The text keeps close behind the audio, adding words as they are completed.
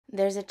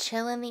There's a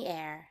chill in the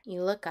air.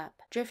 You look up.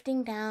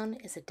 Drifting down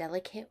is a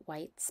delicate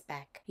white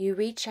speck. You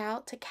reach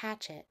out to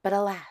catch it, but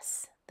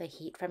alas, the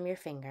heat from your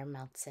finger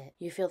melts it.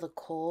 You feel the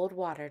cold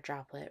water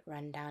droplet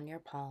run down your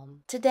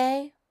palm.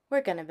 Today,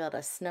 we're gonna build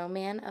a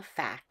snowman of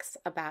facts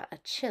about a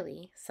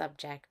chilly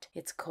subject.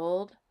 It's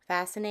cold,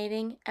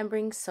 fascinating, and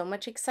brings so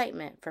much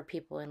excitement for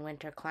people in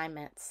winter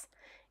climates.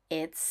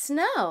 It's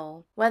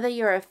snow! Whether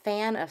you're a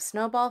fan of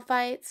snowball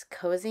fights,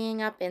 cozying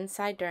up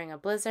inside during a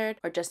blizzard,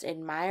 or just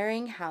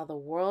admiring how the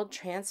world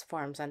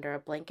transforms under a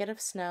blanket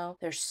of snow,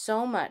 there's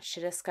so much to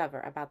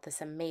discover about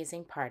this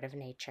amazing part of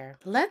nature.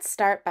 Let's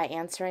start by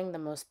answering the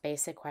most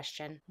basic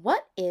question.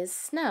 What is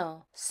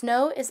snow?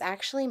 Snow is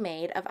actually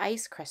made of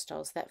ice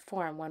crystals that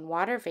form when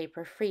water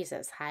vapor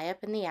freezes high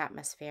up in the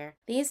atmosphere.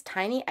 These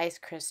tiny ice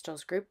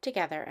crystals group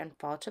together and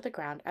fall to the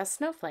ground as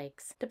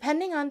snowflakes.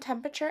 Depending on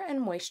temperature and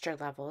moisture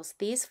levels,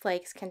 these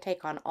flakes can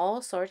take on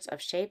all sorts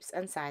of shapes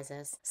and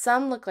sizes.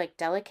 Some look like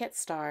delicate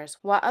stars,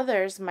 while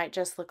others might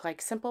just look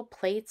like simple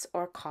plates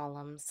or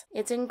columns.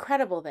 It's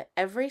incredible that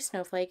every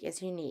snowflake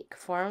is unique,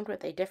 formed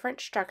with a different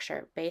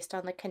structure based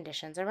on the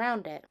conditions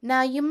around it.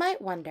 Now you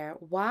might wonder,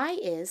 why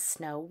is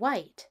snow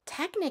white?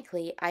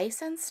 Technically,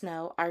 ice and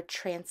snow are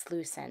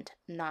translucent,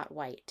 not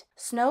white.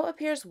 Snow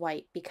appears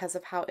white because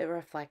of how it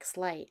reflects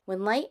light.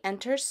 When light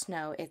enters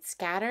snow, it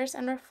scatters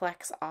and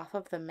reflects off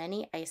of the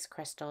many ice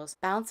crystals,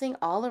 bouncing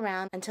all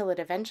around until it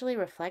eventually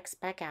reflects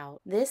back out.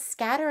 This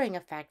scattering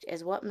effect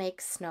is what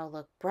makes snow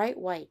look bright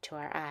white to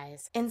our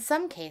eyes. In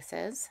some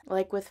cases,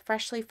 like with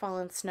freshly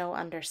fallen snow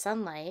under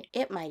sunlight,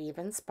 it might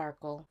even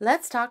sparkle.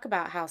 Let's talk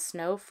about how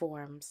snow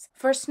forms.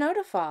 For snow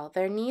to fall,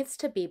 there needs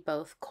to be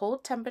both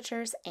cold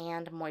temperatures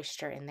and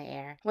moisture in the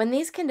air. When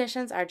these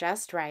conditions are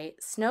just right,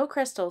 snow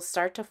crystals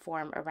start to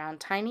form around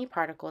tiny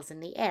particles in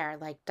the air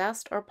like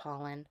dust or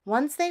pollen.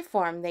 Once they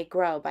form, they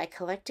grow by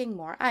collecting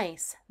more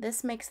ice.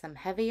 This makes them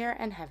heavier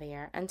and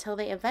heavier until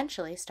they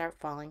eventually start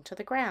falling to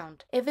the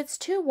ground. If it's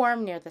too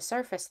warm near the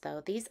surface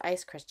though, these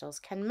ice crystals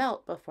can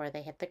melt before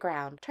they hit the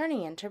ground,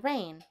 turning into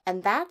rain.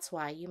 And that's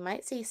why you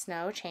might see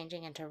snow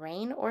changing into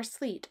rain or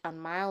sleet on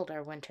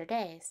milder winter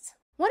days.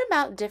 What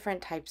about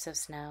different types of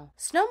snow?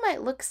 Snow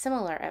might look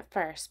similar at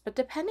first, but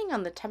depending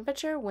on the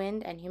temperature,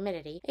 wind, and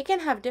humidity, it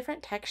can have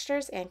different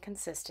textures and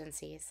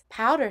consistencies.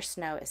 Powder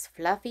snow is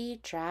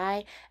fluffy,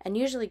 dry, and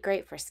usually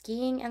great for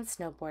skiing and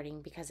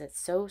snowboarding because it's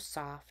so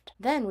soft.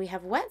 Then we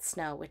have wet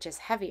snow, which is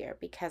heavier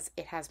because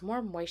it has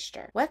more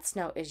moisture. Wet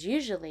snow is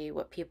usually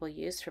what people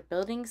use for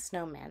building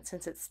snowmen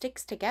since it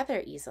sticks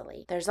together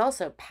easily. There's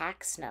also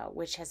packed snow,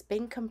 which has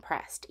been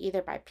compressed,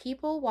 either by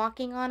people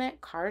walking on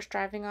it, cars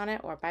driving on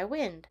it, or by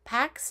wind.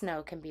 Packed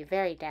snow can be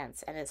very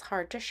dense and is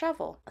hard to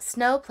shovel.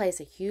 Snow plays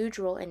a huge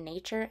role in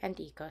nature and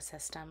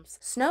ecosystems.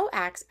 Snow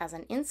acts as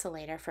an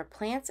insulator for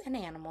plants and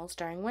animals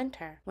during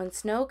winter. When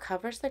snow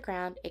covers the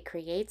ground, it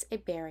creates a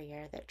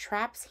barrier that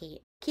traps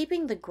heat,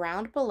 keeping the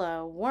ground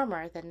below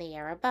warmer than the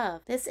air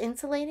above. This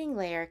insulating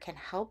layer can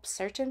help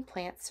certain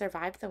plants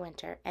survive the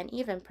winter and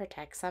even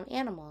protect some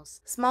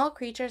animals. Small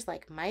creatures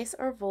like mice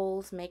or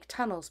voles make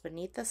tunnels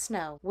beneath the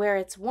snow where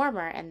it's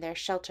warmer and they're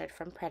sheltered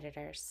from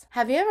predators.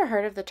 Have you ever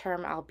heard of the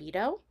term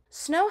albedo?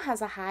 Snow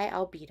has a high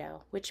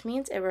albedo, which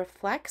means it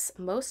reflects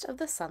most of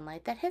the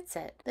sunlight that hits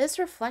it. This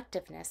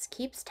reflectiveness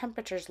keeps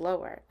temperatures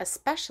lower,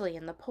 especially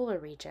in the polar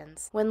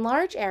regions. When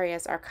large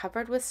areas are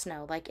covered with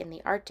snow, like in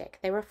the Arctic,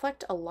 they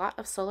reflect a lot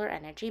of solar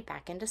energy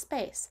back into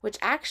space, which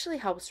actually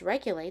helps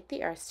regulate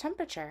the Earth's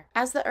temperature.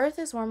 As the Earth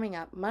is warming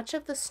up, much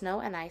of the snow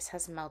and ice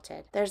has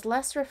melted. There's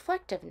less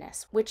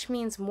reflectiveness, which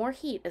means more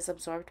heat is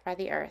absorbed by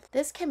the Earth.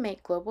 This can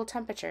make global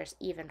temperatures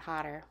even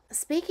hotter.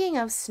 Speaking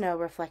of snow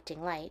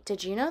reflecting light,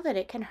 did you know that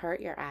it can hurt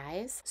your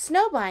eyes?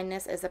 Snow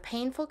blindness is a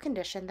painful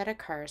condition that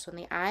occurs when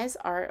the eyes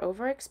are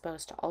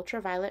overexposed to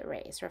ultraviolet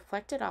rays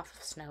reflected off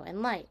of snow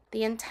and light.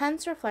 The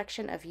intense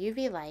reflection of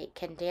UV light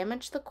can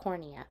damage the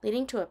cornea,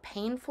 leading to a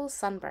painful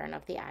sunburn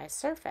of the eye's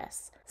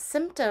surface.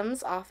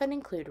 Symptoms often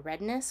include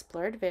redness,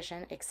 blurred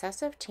vision,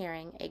 excessive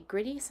tearing, a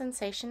gritty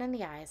sensation in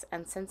the eyes,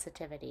 and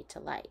sensitivity to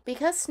light.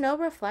 Because snow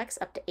reflects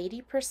up to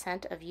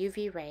 80% of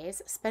UV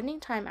rays, spending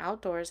time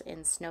outdoors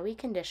in snowy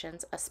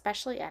conditions,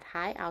 especially at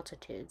high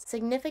altitudes,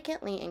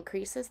 significantly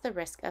increases the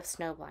risk of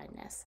snow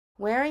blindness.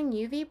 Wearing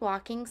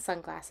UV-blocking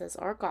sunglasses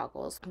or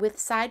goggles with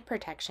side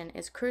protection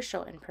is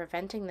crucial in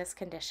preventing this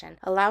condition,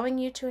 allowing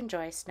you to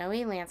enjoy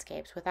snowy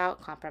landscapes without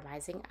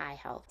compromising eye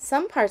health.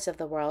 Some parts of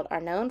the world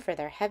are known for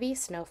their heavy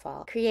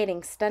snowfall,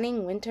 creating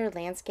stunning winter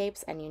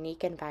landscapes and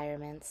unique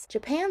environments.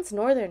 Japan's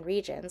northern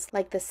regions,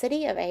 like the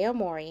city of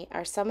Aomori,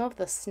 are some of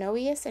the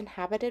snowiest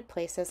inhabited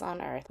places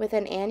on Earth, with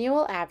an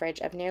annual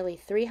average of nearly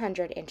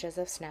 300 inches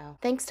of snow,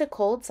 thanks to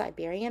cold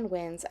Siberian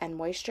winds and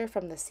moisture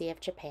from the Sea of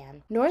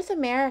Japan. North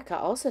America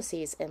also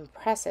sees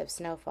impressive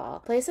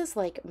snowfall. Places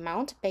like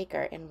Mount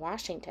Baker in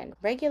Washington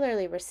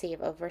regularly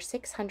receive over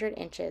 600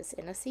 inches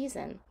in a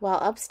season, while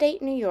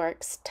upstate New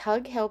York's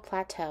Tug Hill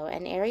Plateau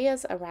and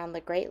areas around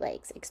the Great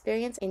Lakes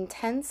experience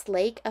intense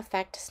lake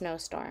effect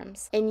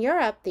snowstorms. In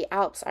Europe, the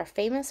Alps are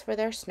famous for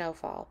their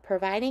snowfall,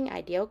 providing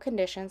ideal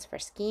conditions for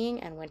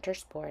skiing and winter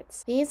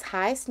sports. These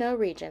high snow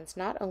regions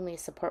not only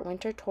support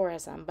winter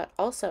tourism, but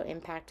also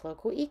impact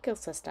local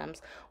ecosystems,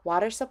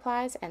 water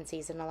supplies, and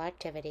seasonal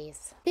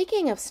activities.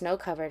 Speaking of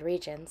snow-covered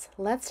regions,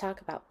 let's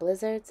talk about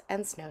blizzards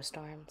and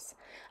snowstorms.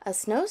 A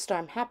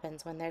snowstorm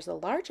happens when there's a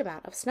large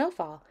amount of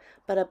snowfall,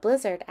 but a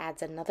blizzard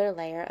adds another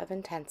layer of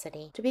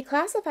intensity. To be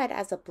classified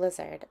as a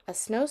blizzard, a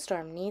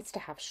snowstorm needs to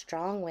have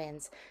strong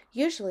winds,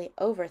 usually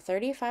over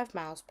 35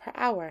 miles per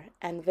hour,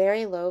 and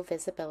very low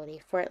visibility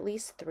for at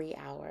least 3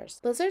 hours.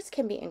 Blizzards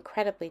can be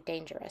incredibly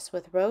dangerous,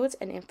 with roads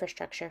and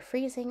infrastructure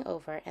freezing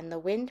over and the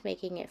wind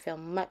making it feel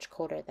much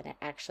colder than it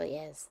actually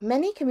is.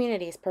 Many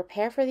communities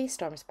prepare for these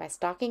storms by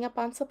stocking up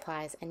on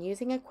supplies and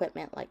using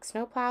equipment like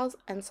snowplows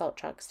and salt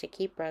trucks to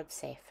keep roads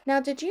safe. Now,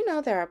 did you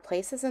know there are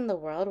places in the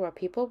world where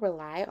people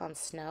rely on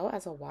snow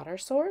as a water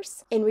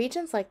source? In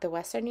regions like the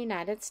western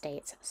United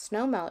States,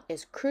 snowmelt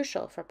is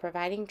crucial for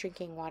providing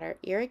drinking water,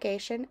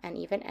 irrigation, and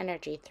even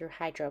energy through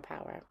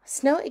hydropower.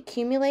 Snow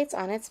accumulates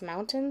on its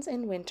mountains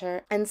in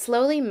winter and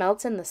slowly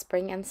melts in the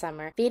spring and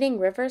summer, feeding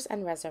rivers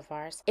and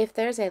reservoirs. If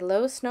there's a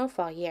low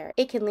snowfall year,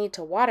 it can lead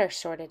to water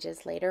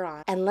shortages later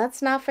on. And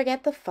let's not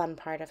forget the fun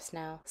part of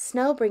snow.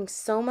 Snow brings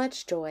so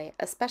much joy,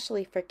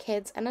 especially for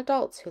kids and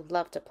adults who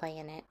love to play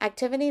in it.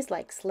 Activities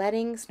like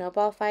sledding,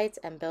 snowball fights,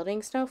 and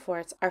building snow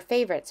forts are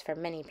favorites for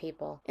many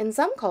people. In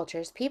some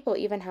cultures, people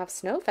even have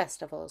snow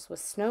festivals with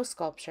snow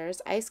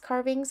sculptures, ice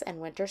carvings, and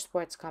winter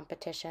sports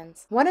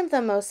competitions. One of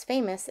the most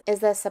famous is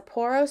the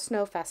Sapporo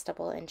Snow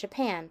Festival in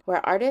Japan,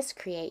 where artists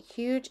create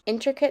huge,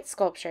 intricate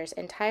sculptures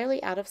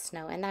entirely out of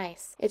snow and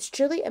ice. It's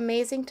truly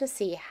amazing to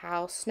see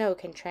how snow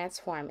can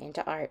transform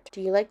into art.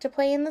 Do you like to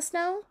play in the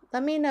snow?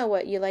 Let me know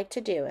what you like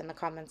to do in the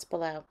comments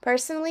below.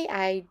 Personally,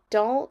 I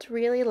don't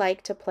really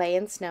like to play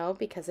in snow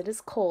because it is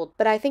cold,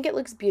 but I think it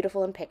looks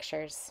beautiful in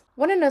pictures.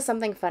 Want to know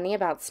something funny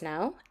about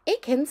snow?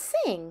 It can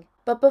sing!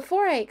 But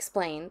before I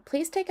explain,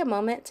 please take a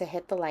moment to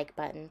hit the like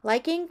button.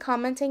 Liking,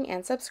 commenting,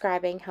 and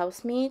subscribing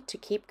helps me to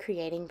keep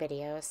creating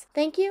videos.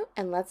 Thank you,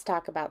 and let's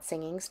talk about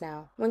singing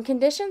snow. When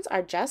conditions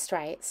are just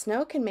right,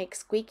 snow can make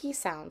squeaky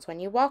sounds when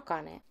you walk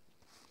on it.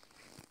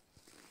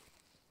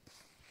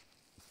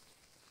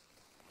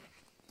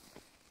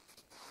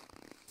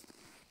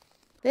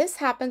 This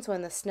happens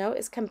when the snow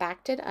is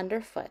compacted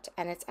underfoot,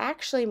 and it's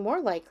actually more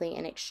likely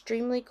in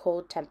extremely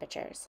cold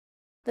temperatures.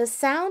 The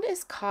sound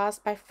is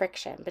caused by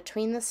friction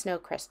between the snow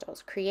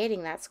crystals,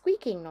 creating that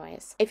squeaking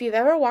noise. If you've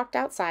ever walked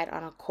outside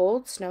on a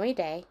cold, snowy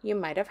day, you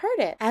might have heard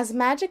it. As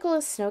magical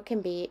as snow can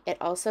be, it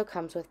also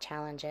comes with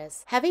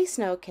challenges. Heavy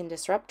snow can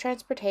disrupt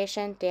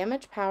transportation,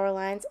 damage power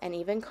lines, and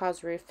even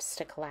cause roofs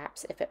to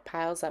collapse if it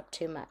piles up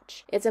too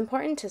much. It's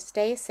important to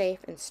stay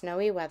safe in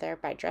snowy weather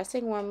by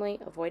dressing warmly,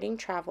 avoiding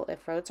travel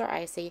if roads are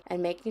icy,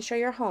 and making sure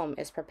your home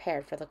is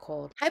prepared for the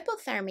cold.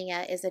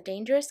 Hypothermia is a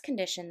dangerous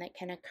condition that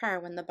can occur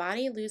when the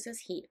body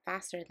loses heat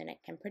faster than it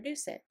can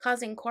produce it,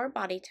 causing core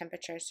body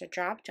temperatures to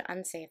drop to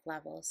unsafe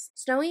levels.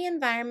 Snowy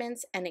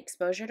environments and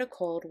exposure to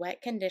cold, wet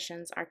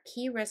conditions are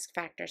key risk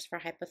factors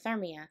for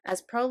hypothermia,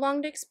 as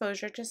prolonged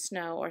exposure to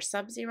snow or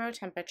sub-zero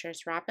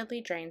temperatures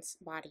rapidly drains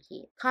body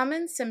heat.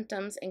 Common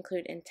symptoms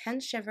include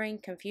intense shivering,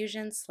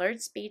 confusion,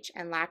 slurred speech,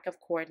 and lack of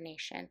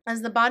coordination.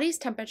 As the body's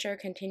temperature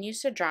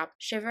continues to drop,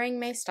 shivering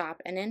may stop,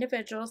 and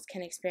individuals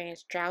can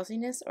experience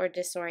drowsiness or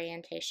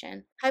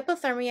disorientation.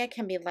 Hypothermia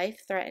can be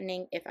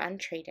life-threatening if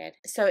untreated,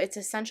 so it's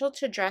essential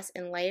to dress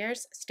in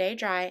layers, stay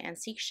dry, and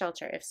seek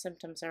shelter if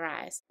symptoms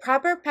arise.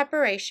 Proper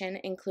preparation,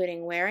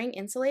 including wearing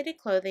insulated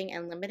clothing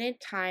and limited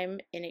time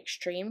in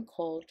extreme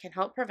cold, can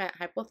help prevent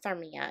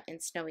hypothermia in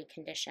snowy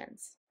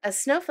conditions. A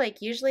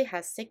snowflake usually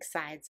has 6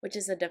 sides, which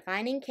is a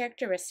defining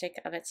characteristic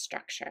of its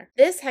structure.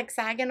 This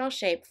hexagonal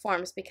shape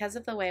forms because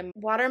of the way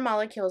water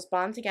molecules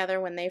bond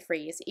together when they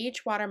freeze.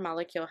 Each water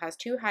molecule has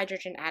 2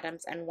 hydrogen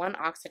atoms and 1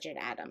 oxygen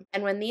atom,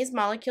 and when these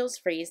molecules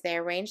freeze, they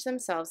arrange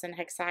themselves in a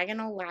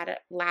hexagonal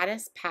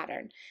lattice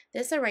pattern.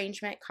 This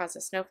arrangement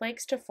causes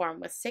snowflakes to form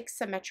with 6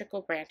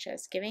 symmetrical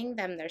branches, giving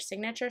them their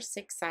signature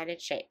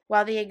 6-sided shape.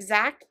 While the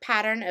exact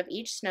pattern of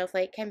each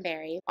snowflake can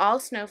vary, all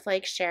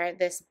snowflakes share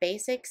this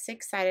basic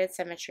 6-sided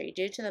symmetry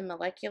due to the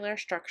molecular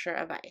structure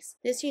of ice.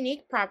 This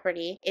unique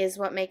property is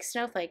what makes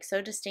snowflakes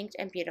so distinct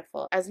and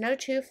beautiful, as no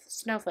two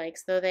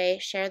snowflakes, though they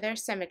share their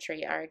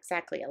symmetry, are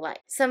exactly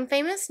alike. Some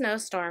famous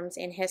snowstorms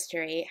in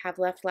history have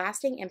left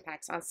lasting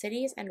impacts on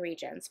cities and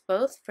regions,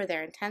 both for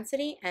their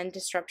intensity and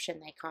disruption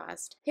they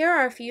caused. Here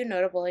are a few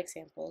notable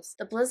examples.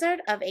 The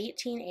blizzard of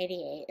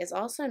 1888 is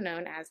also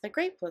known as the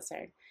Great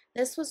Blizzard.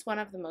 This was one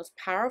of the most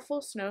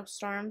powerful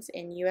snowstorms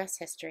in U.S.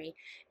 history.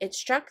 It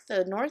struck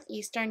the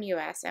northeastern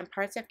U.S. and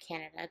parts of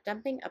Canada,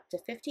 dumping up to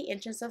 50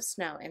 inches of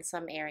snow in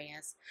some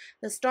areas.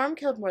 The storm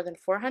killed more than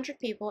 400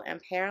 people and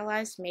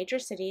paralyzed major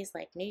cities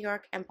like New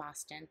York and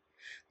Boston.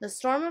 The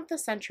storm of the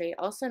century,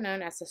 also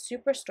known as the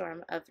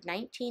superstorm of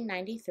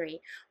 1993,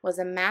 was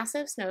a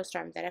massive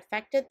snowstorm that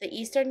affected the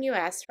eastern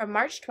U.S. from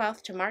March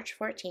 12th to March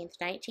 14th,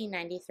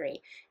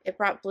 1993. It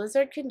brought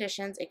blizzard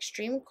conditions,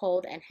 extreme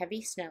cold, and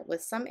heavy snow,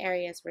 with some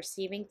areas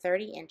receiving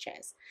 30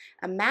 inches.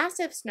 A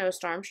massive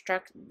snowstorm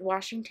struck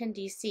Washington,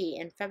 D.C.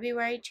 in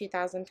February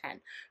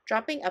 2010,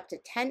 dropping up to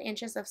 10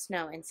 inches of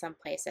snow in some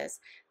places.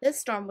 This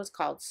storm was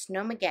called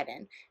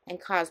Snowmageddon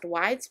and caused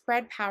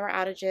widespread power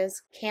outages,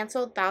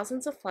 canceled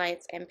thousands of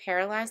flights, and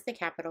paralyzed the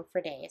capital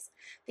for days.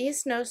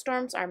 These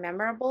snowstorms are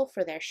memorable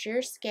for their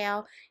sheer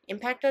scale,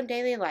 impact on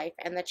daily life,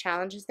 and the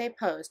challenges they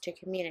pose to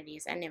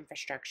communities and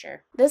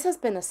infrastructure. This has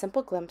been a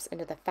simple glimpse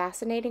into the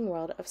fascinating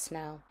world of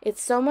snow.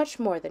 It's so much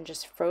more than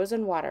just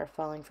frozen water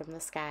falling from the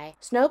sky.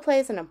 Snow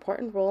plays an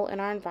important role in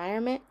our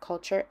environment,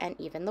 culture, and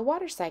even the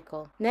water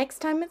cycle. Next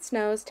time it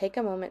snows, take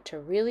a moment to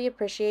really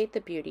appreciate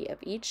the beauty of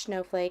each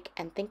snowflake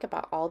and think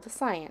about all the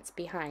science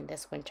behind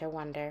this winter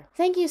wonder.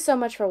 Thank you so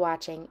much for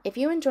watching. If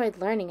you enjoyed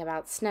learning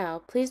about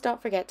snow, please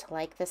don't forget to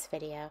like this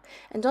video,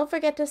 and don't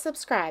forget to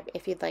subscribe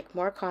if you'd like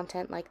more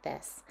content like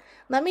this.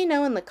 Let me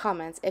know in the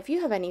comments if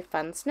you have any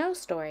fun snow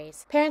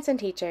stories. Parents and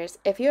teachers,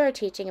 if you are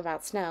teaching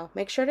about snow,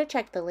 make sure to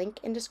check the link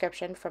in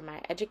description for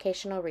my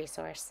educational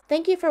resource.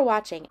 Thank you for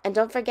watching, and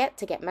don't forget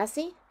to get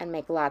messy and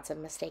make lots of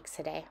mistakes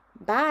today.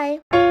 Bye!